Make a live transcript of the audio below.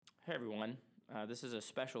Hey everyone, this is a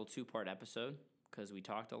special two-part episode because we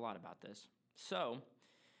talked a lot about this. So,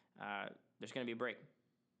 there's going to be a break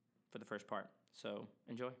for the first part, so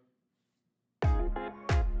enjoy.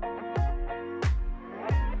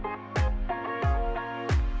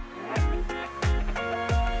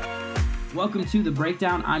 Welcome to The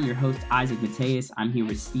Breakdown. I'm your host, Isaac Mateus. I'm here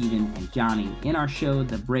with Steven and Johnny. In our show,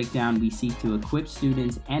 The Breakdown, we seek to equip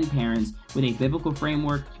students and parents with a biblical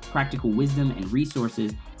framework, practical wisdom, and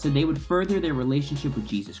resources so they would further their relationship with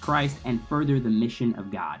Jesus Christ and further the mission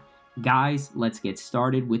of God. Guys, let's get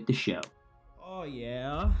started with the show. Oh,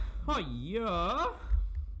 yeah. Oh, yeah.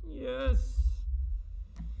 Yes.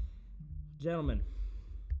 Gentlemen,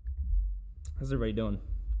 how's everybody doing?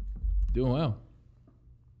 Doing well.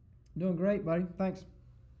 Doing great, buddy. Thanks.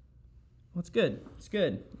 Well, it's good. It's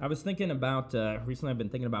good. I was thinking about, recently I've been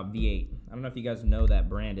thinking about V8. I don't know if you guys know that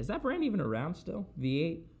brand. Is that brand even around still?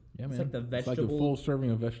 V8? Yeah, man. It's like the vegetable. It's like a full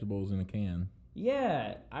serving of vegetables in a can.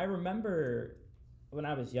 Yeah. I remember when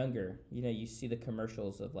I was younger, you see the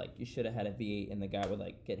commercials of like, you should have had a V8 and the guy would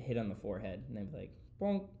like get hit on the forehead and they'd be like,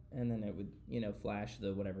 bonk, and then it would, flash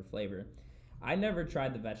the whatever flavor. I never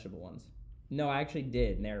tried the vegetable ones. No, I actually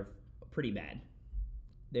did, and they're pretty bad.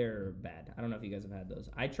 They're bad. I don't know if you guys have had those.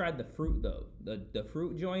 I tried the fruit, though. The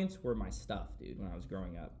fruit joints were my stuff, dude, when I was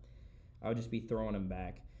growing up. I would just be throwing them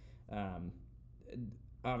back.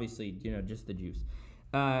 Obviously, just the juice.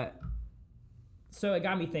 So it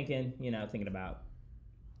got me thinking about,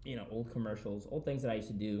 old commercials, old things that I used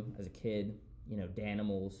to do as a kid,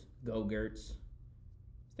 Danimals, Go-Gurts. I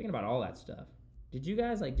was thinking about all that stuff. Did you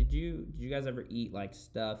guys ever eat, like,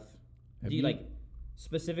 stuff?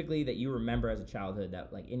 Specifically that you remember as a childhood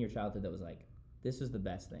that like in your childhood that was like, this was the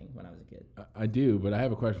best thing when I was a kid? I do, but I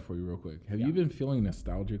have a question for you real quick. Have you been feeling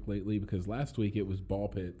nostalgic lately? Because last week it was ball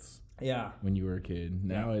pits. Yeah. When you were a kid.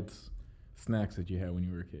 Now it's snacks that you had when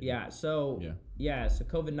you were a kid. Yeah. So So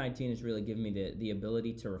COVID-19 has really given me the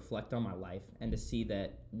ability to reflect on my life and to see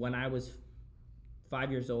that when I was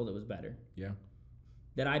 5 years old, it was better. Yeah.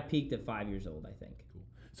 That I peaked at 5 years old, I think. Cool.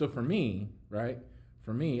 So for me, right?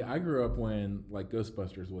 For me, I grew up when, like,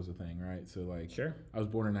 Ghostbusters was a thing, right? So, like, sure. I was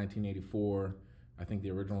born in 1984. I think the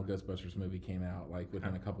original Ghostbusters movie came out, like,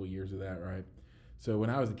 within a couple of years of that, right? So when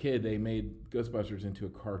I was a kid, they made Ghostbusters into a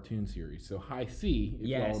cartoon series. So Hi-C, if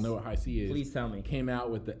y'all know what Hi-C is. Please tell me. Came out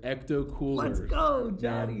with the Ecto Coolers. Let's go,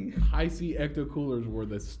 Johnny. Hi-C Ecto Coolers were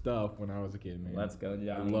the stuff when I was a kid, man. Let's go, Johnny.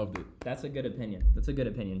 I loved it. That's a good opinion.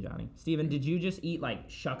 Johnny. Steven, did you just eat, like,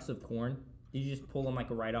 shucks of corn? Did you just pull them like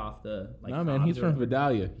right off the like? No, man, he's from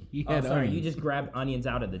Vidalia. He had onions. You just grabbed onions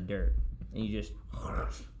out of the dirt and you just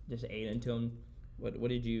ate into them. What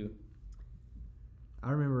did you?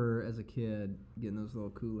 I remember as a kid getting those little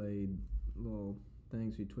Kool-Aid little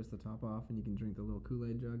things. You twist the top off and you can drink the little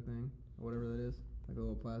Kool-Aid jug thing or whatever that is. Like a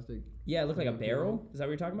little plastic. Yeah, it looked like a barrel. Is that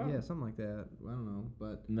what you're talking about? Yeah, something like that. I don't know,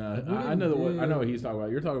 but no, I know what he's talking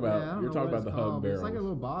about. You're talking about the hug barrels. It's like a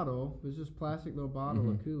little bottle. It's just plastic little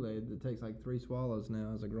bottle of Kool-Aid that takes like 3 swallows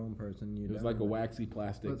now as a grown person. It was like a waxy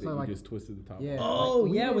plastic that you just twisted the top. Yeah. Oh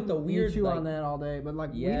yeah, with the weird. Chew on that all day, but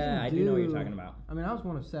like I do know what you're talking about. I mean, I was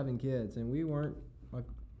one of 7 kids, and we weren't like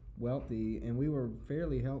wealthy, and we were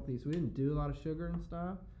fairly healthy, so we didn't do a lot of sugar and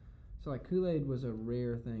stuff. So like Kool-Aid was a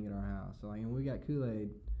rare thing at our house. So like when we got Kool-Aid,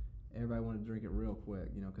 everybody wanted to drink it real quick,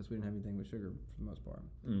 because we didn't have anything with sugar for the most part.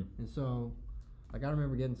 And so, like, I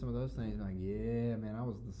remember getting some of those things, like, yeah, man, I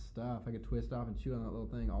was the stuff. I could twist off and chew on that little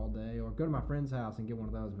thing all day, or go to my friend's house and get one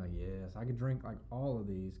of those and be like, yes, I could drink, like, all of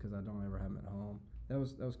these because I don't ever have them at home. That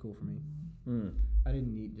was cool for me. I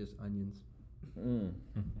didn't eat just onions.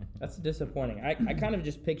 That's disappointing. I kind of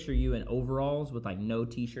just picture you in overalls with like no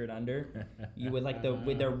t-shirt under. You with like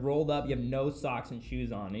they're rolled up. You have no socks and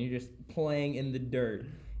shoes on, and you're just playing in the dirt,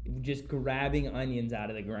 just grabbing onions out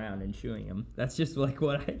of the ground and chewing them. That's just like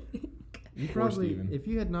what I think. You probably, if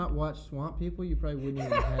you had not watched Swamp People, you probably wouldn't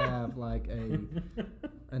even have like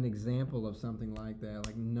an example of something like that,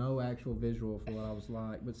 like no actual visual for what I was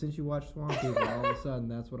like. But since you watched Swamp People, all of a sudden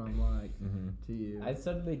that's what I'm like to you. I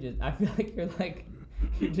feel like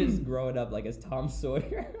you're just growing up like as Tom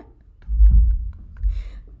Sawyer.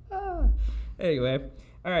 Anyway,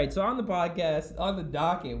 all right. So on the podcast, on the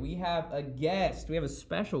docket, we have a guest. We have a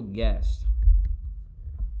special guest.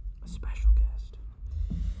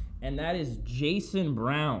 And that is Jason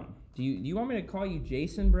Brown. Do you want me to call you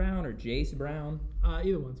Jason Brown or Jace Brown?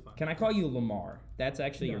 Either one's fine. Can I call you Lamar? That's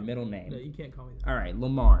actually your middle name. No, you can't call me that. All right,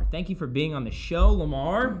 Lamar. Thank you for being on the show,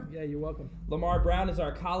 Lamar. Yeah, you're welcome. Lamar Brown is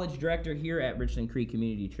our college director here at Richland Creek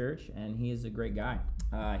Community Church, and he is a great guy.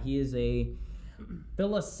 He is a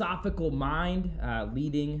philosophical mind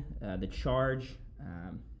leading the charge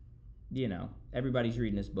you know, everybody's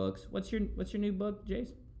reading his books. What's your new book,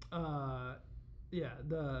 Jace?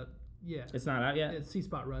 It's not out yet? It's Sea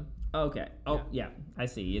Spot Run. Okay. Oh, yeah. I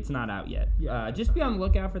see. It's not out yet. Yeah. Just be on the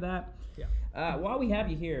lookout for that. Yeah. While we have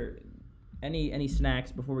you here, any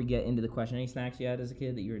snacks before we get into the question? Any snacks you had as a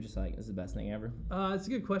kid that you were just like, this is the best thing ever? It's a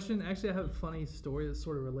good question. Actually, I have a funny story that's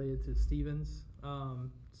sort of related to Steven's.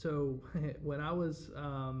 So when I was...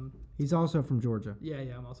 He's also from Georgia. Yeah,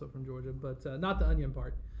 I'm also from Georgia, but not the onion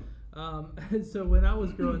part. So when I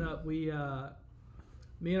was growing up, me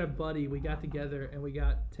and a buddy, we got together and we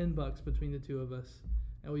got $10 between the two of us,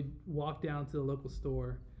 and we walked down to the local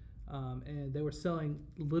store, and they were selling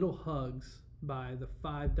Little Hugs by the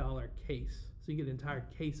 $5 case. So you get an entire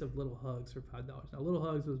case of Little Hugs for $5. Now, Little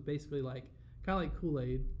Hugs was basically like kind of like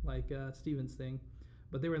Kool-Aid, like Steven's thing,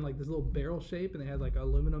 but they were in like this little barrel shape, and they had like an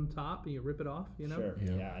aluminum top, and you rip it off, you know? Sure.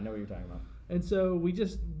 Yeah, I know what you're talking about. And so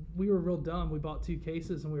we were real dumb. We bought 2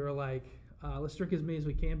 cases, and we were like, let's drink as many as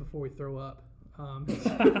we can before we throw up. And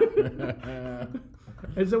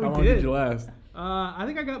so we How long did you last? I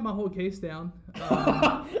think I got my whole case down.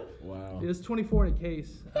 Wow. It was 24 in a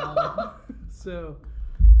case. So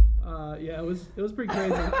it was pretty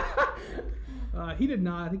crazy. He did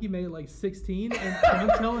not. I think he made it like 16, and I'm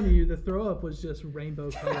telling you, the throw up was just rainbow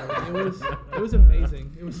color. It was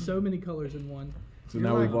amazing. It was so many colors in one. So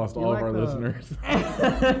now we've lost all of our listeners.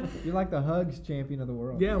 You're like the Hugs champion of the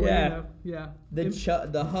world. Yeah, well, yeah.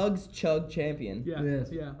 The Hugs Chug champion. Yeah, Yes.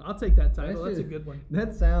 yeah. I'll take that title. That's a good one.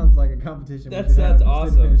 That sounds like a competition. That we should sounds have in awesome.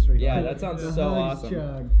 student ministry. Yeah, Like, that sounds the so Hugs awesome.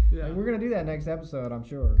 Chug. Yeah. Like, we're gonna do that next episode, I'm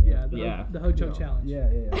sure. Yeah, the Hug Chug Yeah. Challenge. Yeah.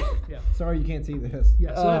 Yeah. Sorry you can't see this.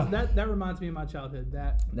 Yeah, so that reminds me of my childhood.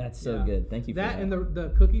 That's so yeah. good. Thank you for that. And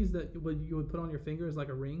the cookies that you would put on your finger as like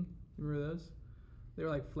a ring. Remember those? They were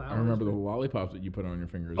like flowers. I remember the lollipops that you put on your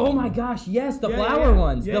fingers. Oh my gosh, yes, the Yeah, flower yeah.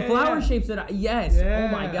 ones. Yeah, the flower yeah. shapes that yes. Yeah.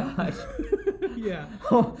 Oh my gosh. Yeah.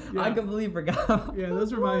 Oh, Yeah. I completely forgot. Yeah,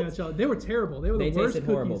 those remind me of my childhood. They were terrible. They were the They worst tasted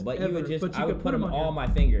horrible, cookies but ever, you would just I you would could put them on all your, my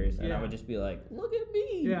fingers and I Yeah. would just be like, look at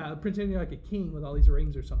me. Yeah, pretend you're like a king with all these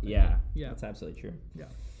rings or something. Yeah. Yeah. That's absolutely true. Yeah.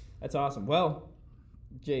 That's awesome. Well,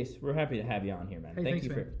 Jace, we're happy to have you on here, man. Hey, thanks,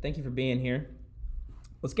 man. Thank you for being here.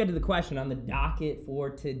 Let's get to the question on the docket for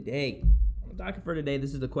today. On the docket for today,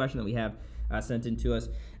 this is the question that we have sent in to us.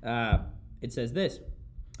 It says this: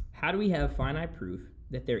 how do we have finite proof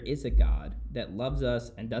that there is a God that loves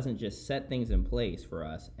us and doesn't just set things in place for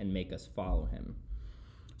us and make us follow him?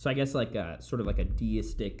 So I guess like sort of like a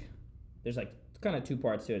deistic, there's like kind of two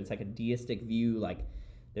parts to it. It's like a deistic view, like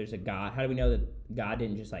there's a God. How do we know that God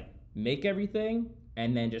didn't just like make everything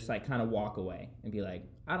and then just like kind of walk away and be like,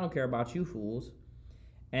 I don't care about you fools?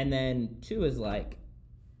 And then 2 is like,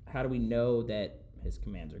 how do we know that his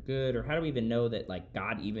commands are good, or how do we even know that like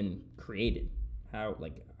God even created? How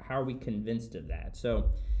are we convinced of that?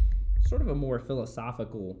 So sort of a more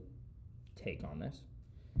philosophical take on this,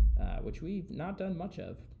 which we've not done much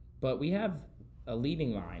of, but we have a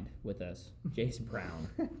leading mind with us, Jason Brown.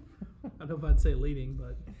 I don't know if I'd say leading,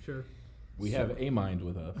 but sure. We have a mind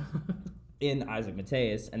with us. In Isaac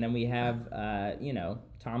Mateus, and then we have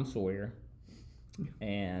Tom Sawyer,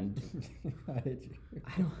 and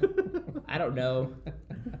I don't know.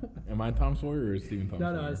 Am I Tom Sawyer or is Stephen Tom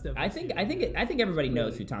Sawyer? No, it's definitely. I think everybody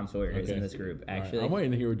knows who Tom Sawyer is in this group. All right. Actually, I'm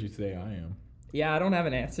waiting to hear what you say. I am. yeah, I don't have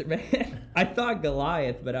an answer, man. I thought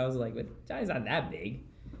Goliath, but I was like, but Johnny's not that big.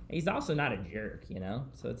 He's also not a jerk, you know.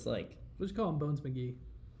 So it's like We'll just call him Bones McGee.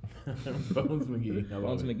 Bones McGee. I love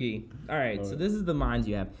Bones it. McGee. All right, Love so it. this is the minds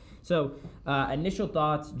you have. So initial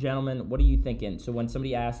thoughts, gentlemen. What are you thinking? So when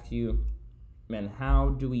somebody asks you, man, how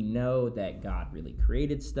do we know that God really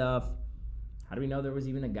created stuff? How do we know there was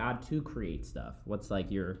even a God to create stuff? What's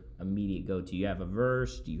like your immediate go-to? You have a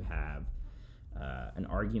verse? Do you have an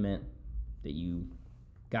argument that you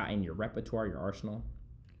got in your repertoire, your arsenal?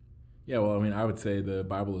 Yeah, well, I mean, I would say the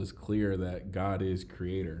Bible is clear that God is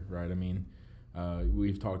creator, right? I mean,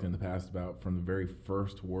 we've talked in the past about from the very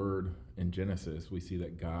first word in Genesis, we see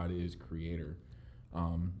that God is creator.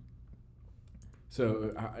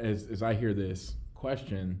 So as I hear this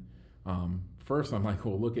question, first I'm like,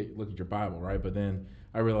 well, look at your Bible, right? But then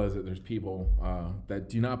I realize that there's people that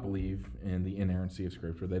do not believe in the inerrancy of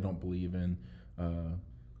Scripture. They don't believe in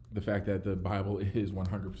the fact that the Bible is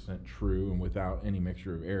 100% true and without any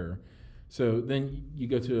mixture of error. So then you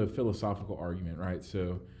go to a philosophical argument, right?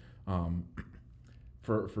 So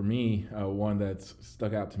for me, one that's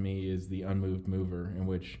stuck out to me is the unmoved mover, in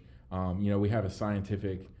which we have a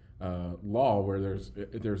scientific law where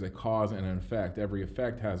there's a cause and an effect. Every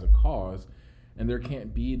effect has a cause, and there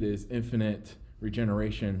can't be this infinite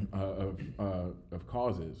regeneration of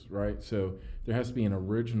causes, right? So there has to be an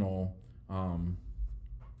original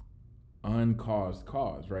uncaused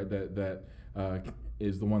cause, right? That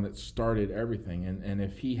is the one that started everything. And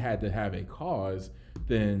if he had to have a cause,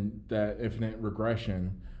 then that infinite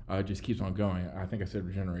regression just keeps on going. I think I said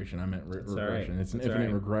regeneration. I meant regression. Right. It's an That's infinite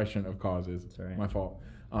right. regression of causes. That's right. My fault.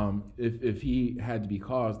 If he had to be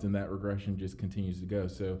caused, then that regression just continues to go.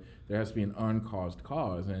 So there has to be an uncaused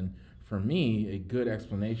cause. And for me, a good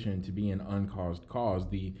explanation to be an uncaused cause,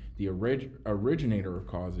 the originator of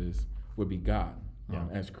causes would be God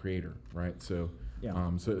as creator, right? So,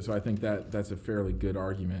 so I think that's a fairly good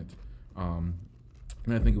argument. And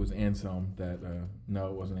I think it was Anselm that, no,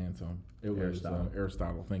 it wasn't Anselm. It was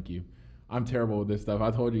Aristotle. Thank you. I'm terrible with this stuff. I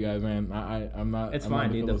told you guys, man. I'm not. It's I'm fine,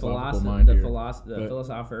 not dude. The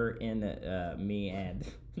philosopher in me and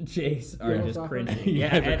Jace are just cringing.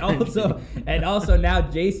 Yeah, and also now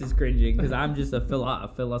Jace is cringing because I'm just a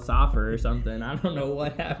philosopher or something. I don't know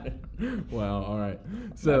what happened. Well, all right.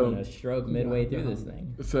 So I'm having a stroke midway through this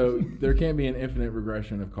thing. So there can't be an infinite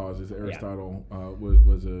regression of causes. Aristotle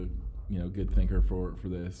was a good thinker for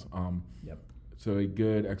this. Yep. So a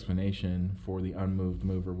good explanation for the unmoved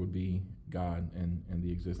mover would be God and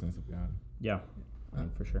the existence of God. Yeah,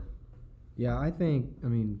 for sure. Yeah, I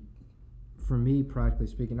mean, for me, practically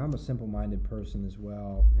speaking, I'm a simple-minded person as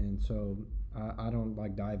well, and so I don't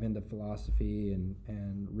dive into philosophy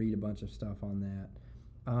and read a bunch of stuff on that.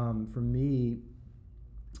 For me,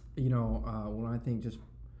 when I think just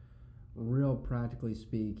real practically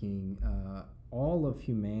speaking, all of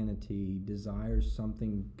humanity desires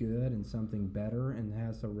something good and something better and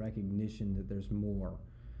has a recognition that there's more.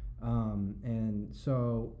 And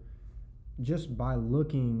so just by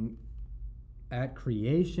looking at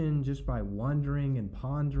creation, just by wondering and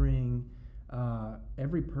pondering,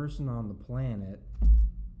 every person on the planet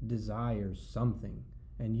desires something.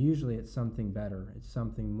 And usually it's something better, it's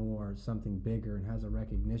something more, it's something bigger, and has a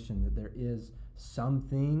recognition that there is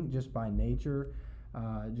something just by nature,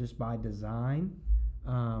 just by design.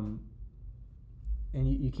 And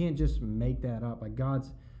you can't just make that up.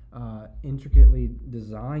 God's intricately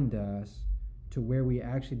designed us to where we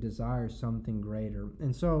actually desire something greater.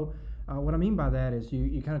 And so what I mean by that is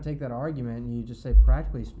you kind of take that argument and you just say,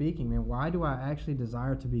 practically speaking, man, why do I actually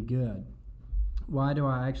desire to be good? Why do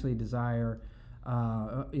I actually desire,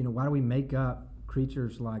 why do we make up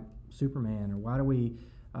creatures like Superman? Or why do we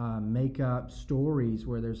make up stories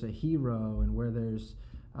where there's a hero and where there's,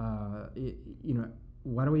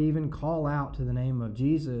 why do we even call out to the name of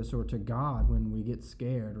Jesus or to God when we get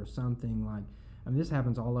scared or something like? I mean, this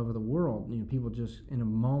happens all over the world. People just in a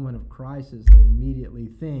moment of crisis, they immediately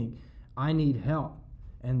think, I need help,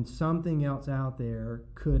 and something else out there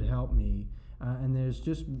could help me. And there's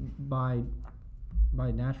just by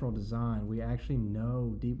natural design, we actually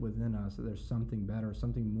know deep within us that there's something better,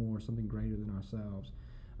 something more, something greater than ourselves.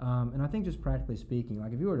 And I think just practically speaking,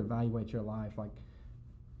 if you were to evaluate your life,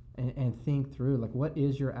 and think through, what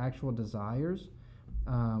is your actual desires?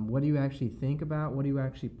 What do you actually think about? What do you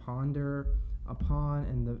actually ponder upon?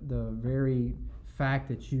 And the very fact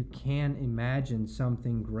that you can imagine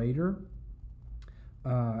something greater,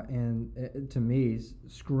 and it, to me,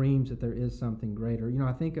 screams that there is something greater.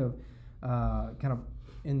 I think of kind of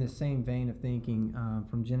in the same vein of thinking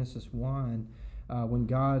from Genesis 1, when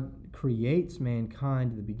God creates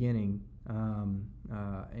mankind at the beginning,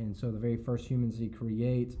 and so the very first humans he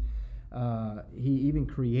creates, he even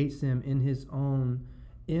creates them in his own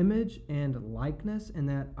image and likeness. And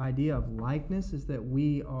that idea of likeness is that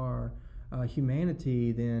we are,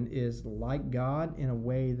 humanity then is like God in a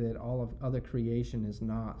way that all of other creation is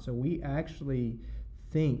not. So we actually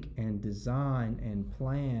think and design and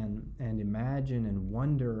plan and imagine and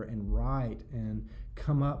wonder and write and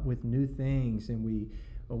come up with new things, and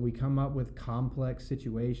we come up with complex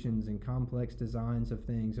situations and complex designs of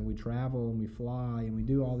things, and we travel and we fly and we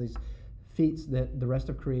do all these feats that the rest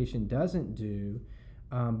of creation doesn't do,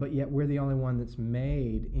 but yet we're the only one that's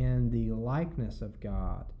made in the likeness of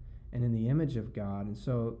God and in the image of God. And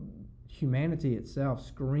so humanity itself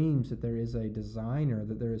screams that there is a designer,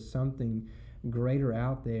 that there is something greater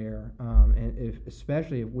out there, and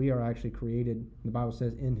especially if we are actually created, the Bible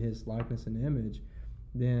says, in his likeness and image,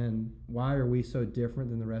 then why are we so different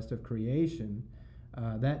than the rest of creation?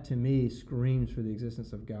 That to me screams for the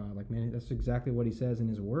existence of God. Man, that's exactly what he says in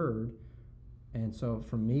his word. And so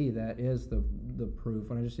for me, that is the proof.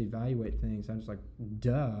 When I just evaluate things, I'm just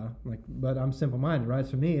duh. But I'm simple-minded, right?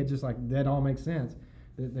 So for me, it's just that all makes sense.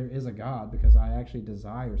 That there is a God because I actually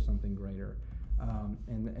desire something greater.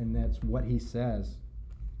 And that's what he says.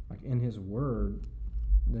 In his word,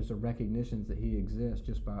 there's a recognition that he exists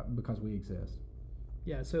just because we exist.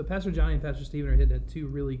 Yeah, so Pastor Johnny and Pastor Stephen are hitting at two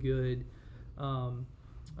really good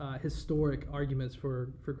historic arguments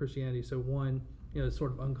for Christianity. So one,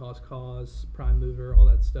 sort of uncaused cause, prime mover, all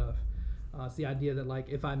that stuff. It's the idea that, like,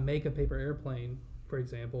 if I make a paper airplane, for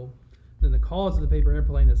example, then the cause of the paper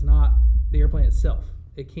airplane is not the airplane itself.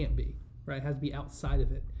 It can't be, right? It has to be outside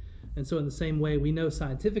of it. And so in the same way, we know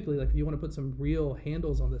scientifically, like, if you want to put some real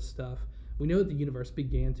handles on this stuff, we know that the universe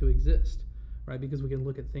began to exist, right? Because we can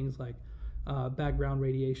look at things like background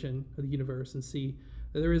radiation of the universe and see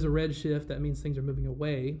that there is a redshift. That means things are moving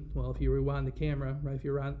away. Well, if you rewind the camera, right, if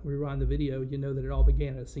you rewind the video, you know that it all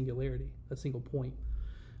began at a singularity, a single point.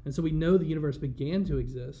 And so we know the universe began to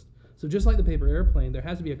exist. So just like the paper airplane, there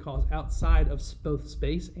has to be a cause outside of both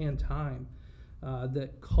space and time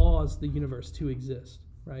that caused the universe to exist,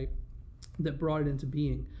 right? That brought it into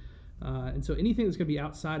being. And so anything that's going to be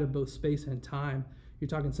outside of both space and time, you're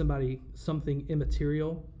talking something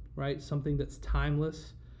immaterial, right? Something that's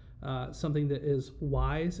timeless, something that is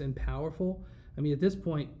wise and powerful. I mean, at this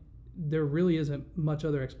point, there really isn't much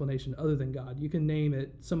other explanation other than God. You can name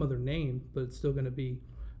it some other name, but it's still going to be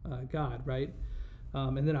God, right?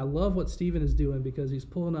 And then I love what Stephen is doing, because he's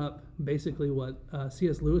pulling up basically what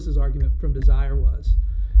C.S. Lewis's argument from Desire was.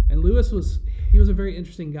 And Lewis was a very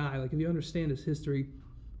interesting guy. Like, if you understand his history,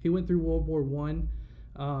 he went through World War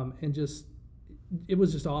I, and it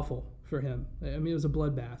was just awful for him. I mean, it was a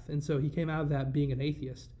bloodbath. And so he came out of that being an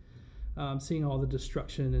atheist, seeing all the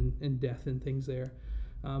destruction and death and things there.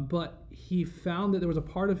 But he found that there was a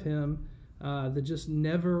part of him that just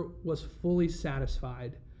never was fully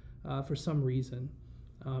satisfied for some reason.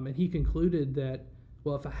 And he concluded that,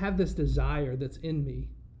 well, if I have this desire that's in me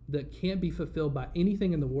that can't be fulfilled by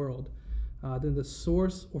anything in the world, then the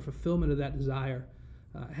source or fulfillment of that desire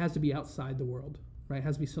has to be outside the world, right? It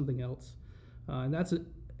has to be something else. And that's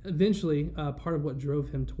eventually part of what drove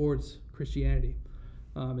him towards Christianity.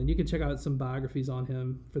 And you can check out some biographies on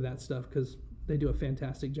him for that stuff, because they do a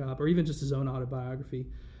fantastic job, or even just his own autobiography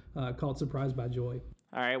called Surprised by Joy.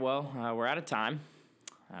 All right, well, we're out of time.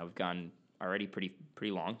 We've gone already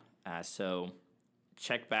pretty long. So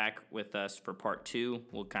check back with us for part 2.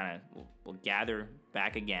 We'll gather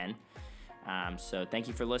back again. So thank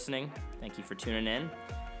you for listening. Thank you for tuning in.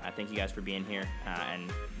 Thank you guys for being here,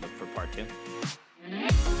 and look for part 2.